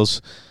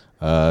cartwheels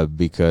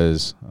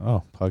because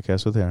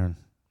podcast with Aaron.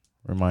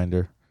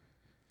 Reminder.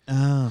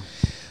 Oh.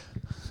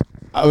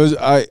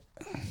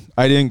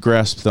 I didn't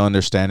grasp the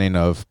understanding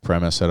of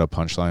premise at a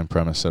punchline,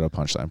 premise at a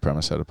punchline,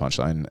 premise at a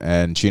punchline.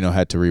 And Chino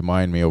had to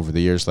remind me over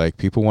the years, like,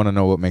 people want to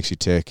know what makes you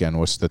tick and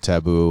what's the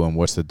taboo and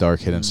what's the dark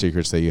hidden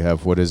secrets that you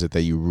have. What is it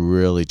that you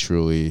really,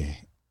 truly,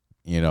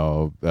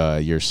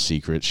 your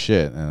secret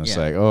shit. And it's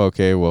like, oh,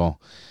 okay,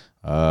 well,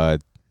 I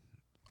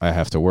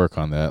have to work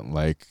on that.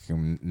 Like,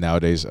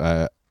 nowadays,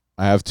 I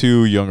have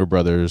 2 younger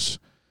brothers,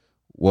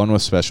 one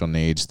with special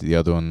needs. The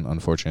other one,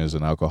 unfortunately, is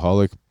an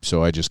alcoholic.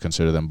 So I just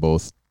consider them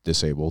both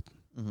disabled.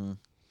 Mm-hmm.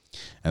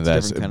 And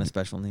that's a different kind of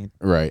special need.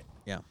 Right.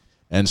 Yeah.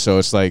 And so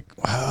it's like,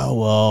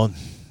 well,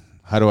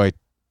 how do I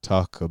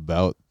talk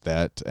about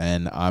that?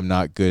 And I'm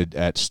not good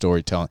at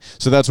storytelling.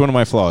 So that's one of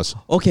my flaws.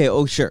 Okay.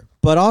 Oh, sure.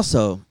 But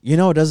also,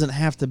 it doesn't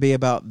have to be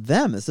about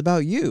them. It's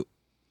about you.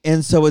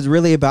 And so it's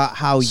really about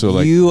how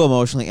you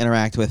emotionally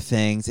interact with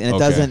things. And it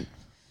doesn't,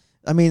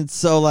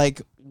 so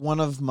like one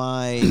of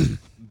my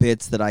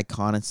bits that I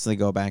constantly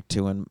go back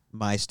to in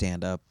my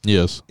stand-up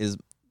is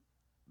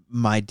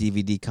my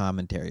DVD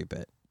commentary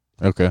bit.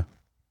 Okay.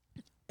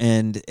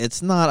 And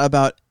it's not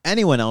about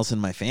anyone else in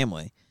my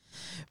family,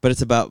 but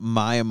it's about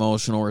my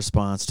emotional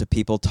response to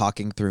people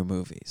talking through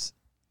movies.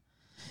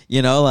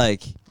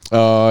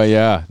 Oh,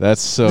 yeah.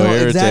 That's so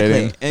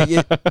irritating.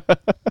 Exactly.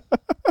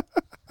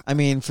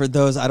 For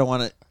those, I don't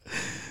want to...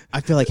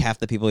 I feel like half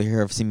the people here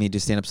have seen me do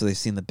stand-up, so they've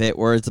seen the bit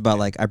where it's about,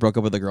 like, I broke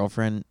up with a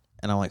girlfriend,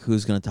 and I'm like,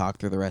 who's going to talk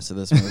through the rest of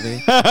this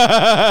movie?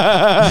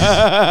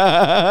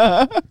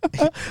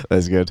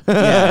 That's good.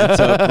 Yeah, and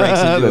so it breaks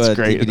into a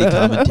DVD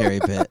commentary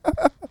bit.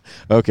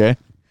 Okay.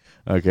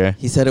 Okay.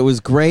 He said it was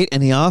great,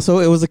 and it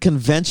was a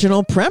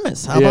conventional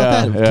premise. How about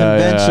that?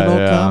 Conventional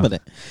comedy.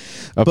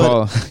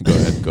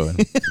 Go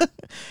ahead.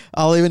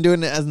 I'll even do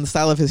it as in the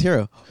style of his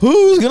hero.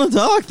 Who's gonna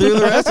talk through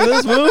the rest of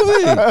this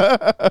movie?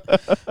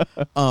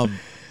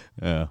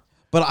 Yeah.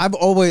 But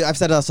I've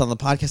said this on the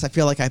podcast. I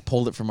feel like I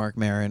pulled it from Mark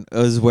Maron. It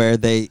was where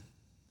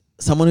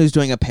someone who's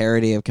doing a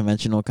parody of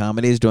conventional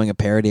comedy is doing a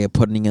parody of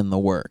putting in the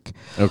work.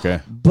 Okay.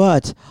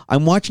 But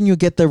I'm watching you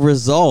get the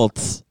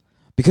results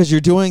because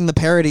you're doing the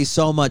parody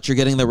so much. You're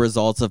getting the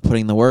results of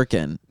putting the work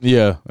in.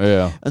 Yeah.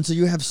 And so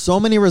you have so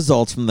many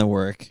results from the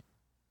work,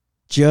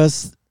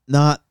 just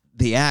not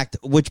the act,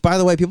 which, by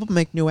the way, people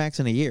make new acts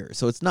in a year.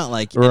 So it's not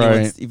like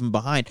anyone's even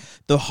behind.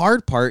 The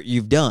hard part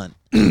you've done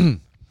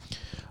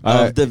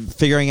of the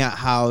figuring out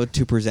how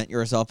to present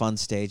yourself on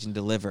stage and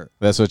deliver.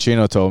 That's what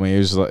Chino told me. He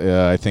was,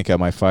 I think, at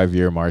my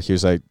 5-year mark, he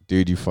was like,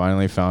 "Dude, you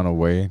finally found a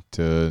way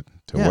to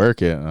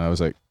work it." And I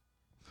was like,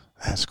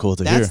 "That's cool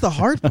to hear." That's the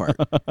hard part.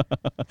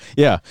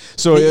 Yeah.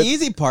 So the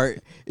easy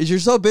part is you're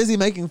so busy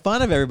making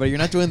fun of everybody, you're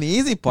not doing the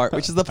easy part,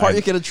 which is the part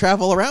you get to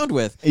travel around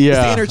with. Yeah.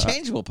 It's the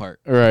interchangeable part.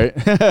 Right.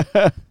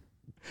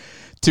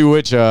 To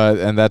which,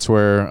 and that's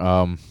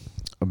where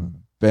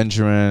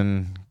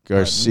Benjamin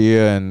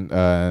Garcia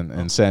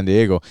and San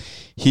Diego,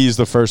 he's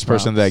the first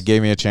person that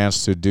gave me a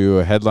chance to do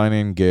a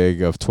headlining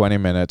gig of 20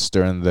 minutes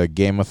during the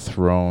Game of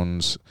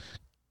Thrones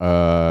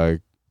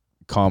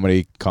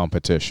comedy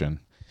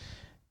competition.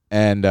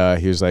 And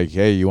he was like,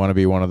 "Hey, you want to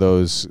be one of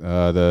those,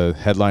 the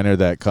headliner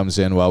that comes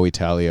in while we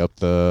tally up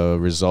the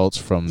results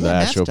from the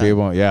actual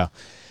people?" Yeah.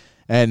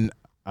 And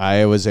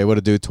I was able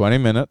to do 20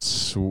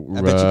 minutes and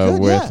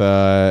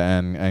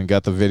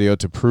got the video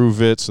to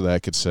prove it so that I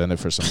could send it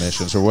for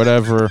submissions or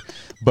whatever.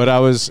 But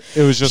it was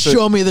just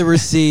show me the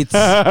receipts.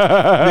 We're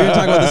gonna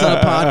talk about this on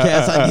a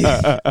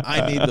podcast.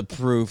 I need the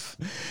proof.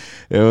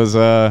 It was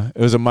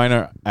a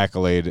minor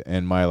accolade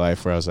in my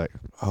life where I was like,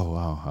 "Oh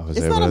wow, I was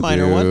able to do." It's not a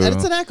minor one.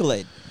 It's an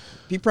accolade.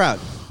 Be proud.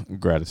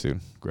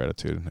 Gratitude,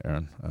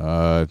 Aaron.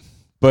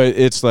 But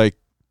it's like,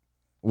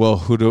 well,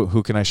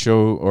 who can I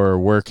show, or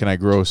where can I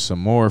grow some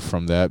more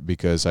from that,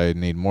 because I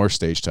need more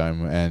stage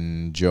time,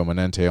 and Joe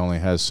Manente only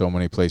has so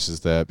many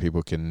places that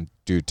people can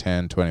do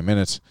 10, 20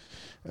 minutes.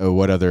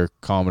 What other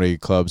comedy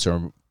clubs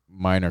or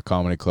minor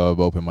comedy club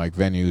open mic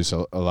venues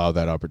allow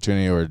that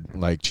opportunity? Or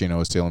like Chino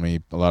was telling me,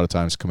 a lot of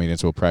times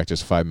comedians will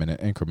practice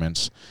 5-minute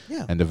increments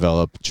and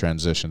develop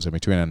transitions in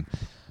between. And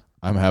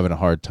I'm having a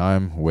hard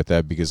time with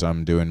that because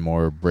I'm doing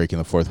more breaking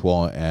the fourth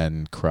wall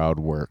and crowd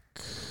work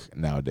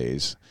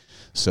nowadays.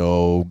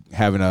 So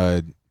having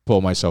to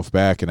pull myself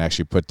back and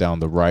actually put down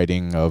the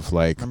writing of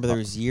like... Remember there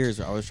was years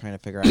where I was trying to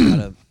figure out how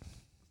to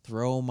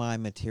throw my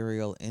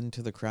material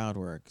into the crowd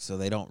work so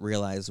they don't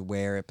realize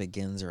where it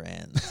begins or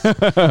ends.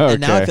 And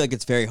now I feel like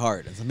it's very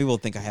hard. And some people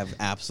think I have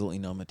absolutely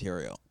no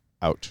material.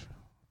 Ouch.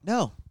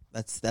 No.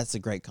 That's a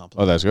great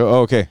compliment. Oh, that's good.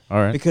 Oh, okay. All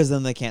right. Because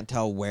then they can't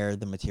tell where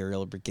the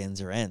material begins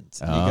or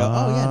ends. And you go,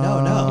 "Oh, yeah,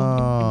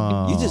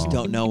 no. You just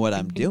don't know what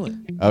I'm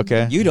doing."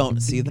 Okay. You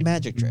don't see the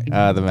magic trick.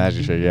 The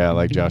magic trick, yeah,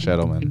 like Josh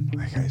Edelman.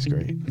 That guy's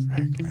great.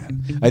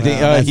 Man. I think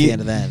that's the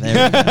end of that. There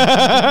we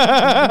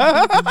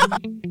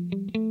go.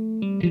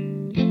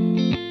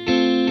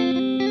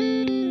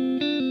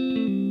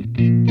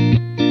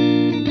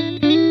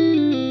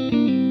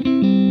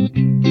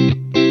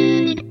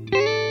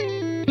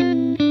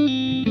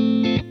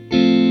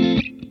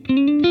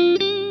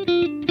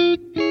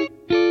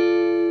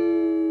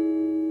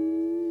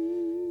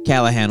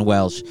 Callahan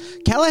Welsh.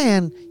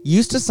 Callahan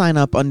used to sign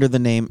up under the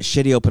name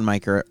Shitty Open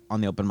Micer on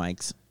the open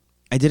mics.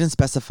 I didn't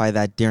specify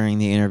that during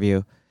the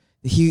interview.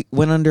 He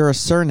went under a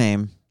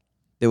surname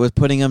that was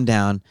putting him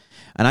down,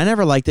 and I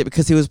never liked it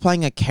because he was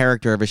playing a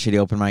character of a shitty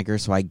open micer,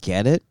 so I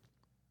get it.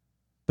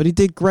 But he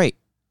did great.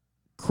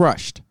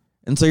 Crushed.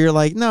 And so you're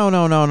like, no.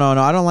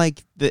 I don't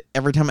like that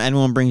every time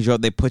anyone brings you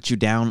up, they put you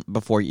down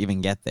before you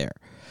even get there.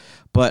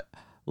 But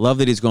love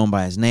that he's going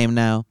by his name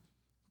now.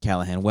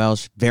 Callahan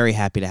Welsh, very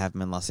happy to have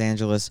him in Los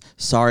Angeles.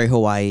 Sorry,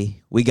 Hawaii.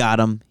 We got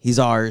him. He's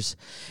ours.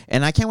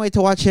 And I can't wait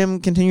to watch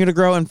him continue to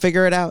grow and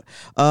figure it out.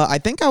 I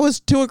think I was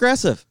too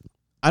aggressive.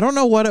 I don't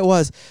know what it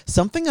was.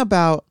 Something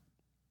about...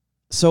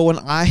 So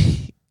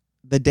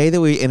the day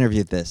that we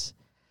interviewed this,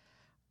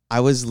 I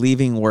was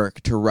leaving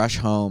work to rush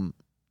home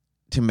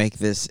to make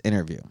this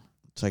interview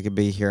so I could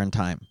be here in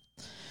time.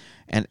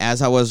 And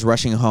as I was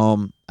rushing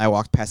home, I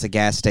walked past a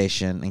gas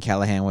station, and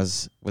Callahan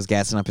was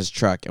gassing up his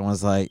truck and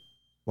was like,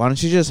 "Why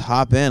don't you just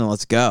hop in and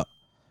let's go?"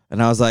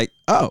 And I was like,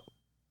 "Oh."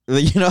 I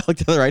looked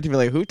to the right to be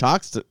like, who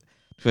talks to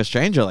a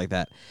stranger like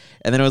that?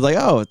 And then it was like,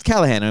 "Oh, it's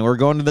Callahan, and we're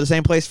going to the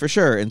same place for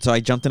sure." And so I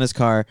jumped in his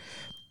car.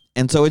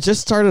 And so it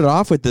just started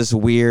off with this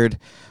weird,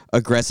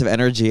 aggressive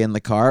energy in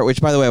the car, which,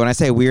 by the way, when I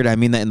say weird, I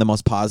mean that in the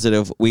most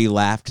positive. We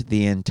laughed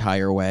the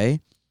entire way,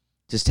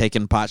 just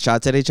taking pot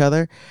shots at each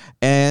other.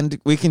 And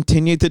we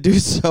continued to do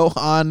so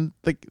on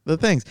the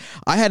things.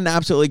 I had an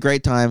absolutely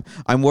great time.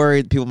 I'm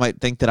worried people might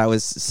think that I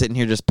was sitting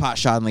here just pot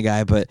shotting the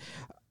guy, but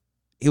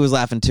he was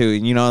laughing too.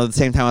 And, at the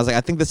same time, I was like,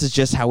 I think this is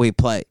just how we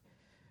play.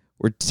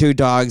 We're two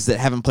dogs that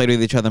haven't played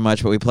with each other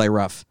much, but we play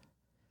rough.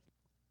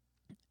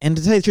 And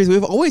to tell you the truth,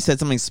 we've always said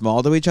something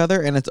small to each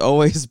other, and it's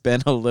always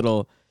been a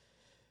little,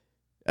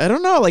 I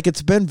don't know, like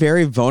it's been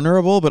very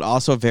vulnerable, but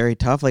also very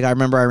tough. Like I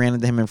remember I ran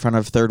into him in front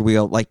of Third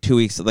Wheel like 2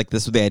 weeks, like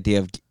this was the idea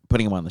of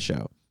putting him on the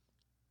show.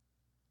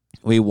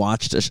 We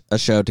watched a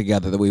show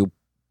together that we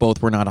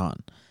both were not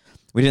on.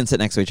 We didn't sit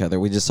next to each other.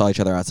 We just saw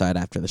each other outside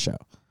after the show.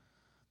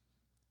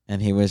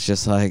 And he was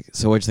just like,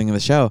 so what'd you think of the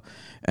show?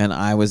 And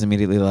I was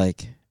immediately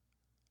like,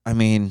 I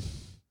mean,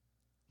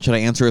 should I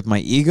answer with my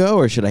ego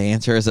or should I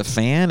answer as a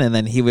fan? And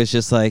then he was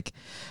just like,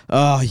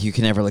 oh, you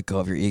can never let go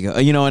of your ego.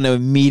 You know, and it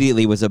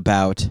immediately was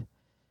about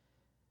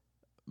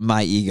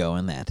my ego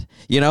in that.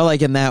 You know,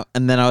 like in that.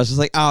 And then I was just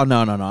like, oh,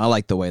 no. I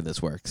like the way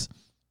this works.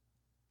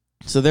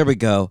 So there we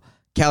go.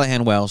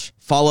 Callahan Welsh.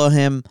 Follow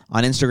him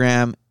on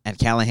Instagram at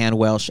Callahan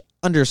Welsh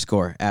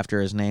 _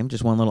 after his name.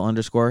 Just one little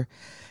underscore.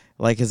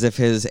 Like as if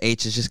his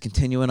H is just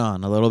continuing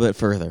on a little bit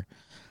further.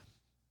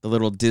 The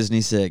little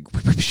Disney sig.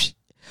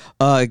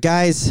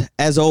 Guys,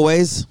 as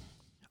always,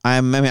 I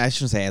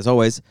shouldn't say as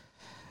always,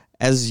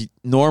 as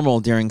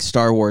normal during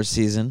Star Wars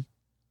season,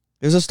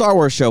 there's a Star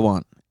Wars show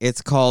on.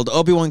 It's called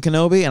Obi-Wan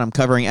Kenobi, and I'm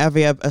covering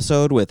every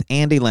episode with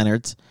Andy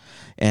Leonards,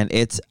 and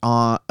it's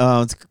on,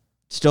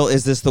 still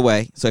Is This the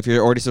Way? So if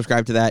you're already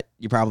subscribed to that,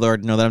 you probably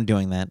already know that I'm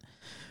doing that.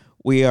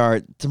 We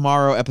are,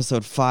 tomorrow,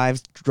 episode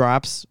 5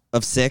 drops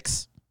of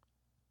 6.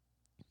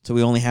 So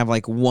we only have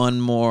like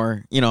one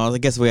more, I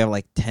guess we have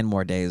like 10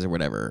 more days or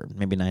whatever,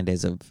 maybe 9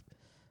 days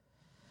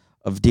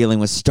of dealing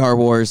with Star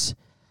Wars.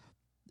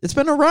 It's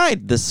been a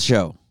ride, this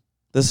show,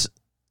 this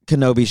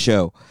Kenobi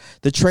show.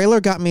 The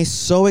trailer got me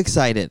so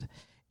excited,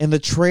 and the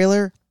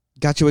trailer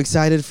got you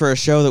excited for a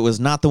show that was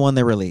not the one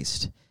they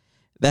released.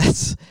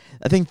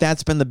 I think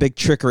that's been the big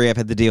trickery I've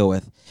had to deal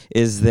with,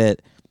 is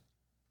that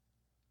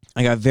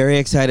I got very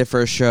excited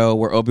for a show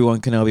where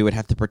Obi-Wan Kenobi would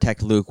have to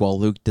protect Luke while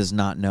Luke does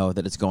not know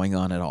that it's going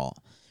on at all,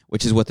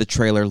 which is what the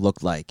trailer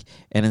looked like.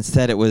 And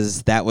instead that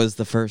was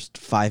the first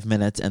 5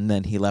 minutes, and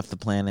then he left the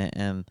planet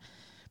and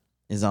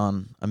is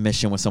on a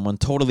mission with someone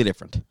totally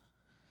different.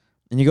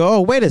 And you go,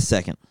 oh, wait a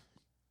second.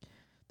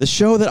 The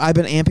show that I've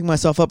been amping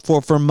myself up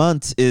for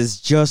months is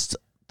just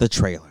the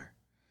trailer.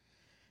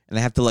 And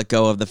I have to let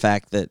go of the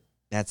fact that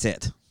that's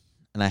it.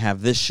 And I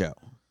have this show,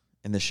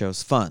 and the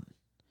show's fun.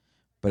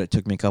 But it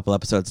took me a couple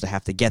episodes to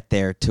have to get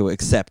there to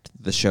accept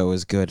the show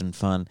is good and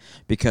fun,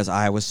 because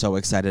I was so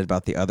excited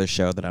about the other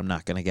show that I'm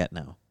not going to get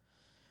now.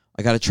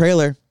 I got a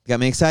trailer, got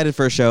me excited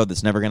for a show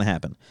that's never going to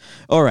happen.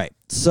 All right,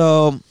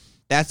 so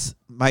that's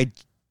my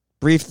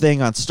brief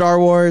thing on Star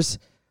Wars.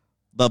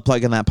 Love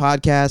plugging that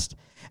podcast.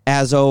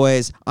 As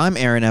always, I'm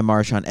Aaron M.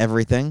 Marsh on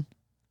everything.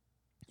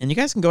 And you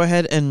guys can go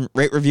ahead and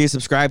rate, review,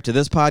 subscribe to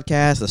this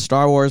podcast, the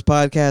Star Wars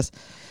podcast.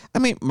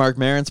 Mark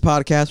Maron's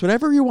podcast,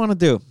 whatever you want to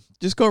do.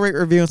 Just go rate,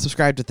 review, and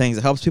subscribe to things.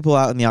 It helps people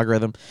out in the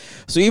algorithm.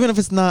 So even if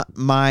it's not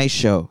my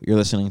show you're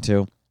listening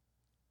to,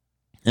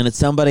 and it's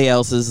somebody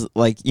else's,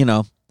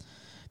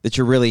 that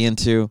you're really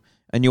into,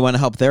 and you want to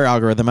help their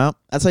algorithm out,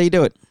 that's how you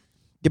do it.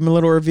 Give them a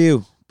little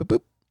review.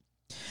 Boop,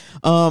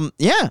 boop.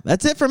 Yeah,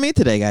 that's it for me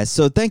today, guys.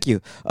 So thank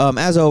you.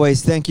 As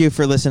always, thank you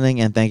for listening,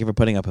 and thank you for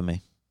putting up with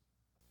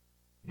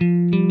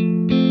me.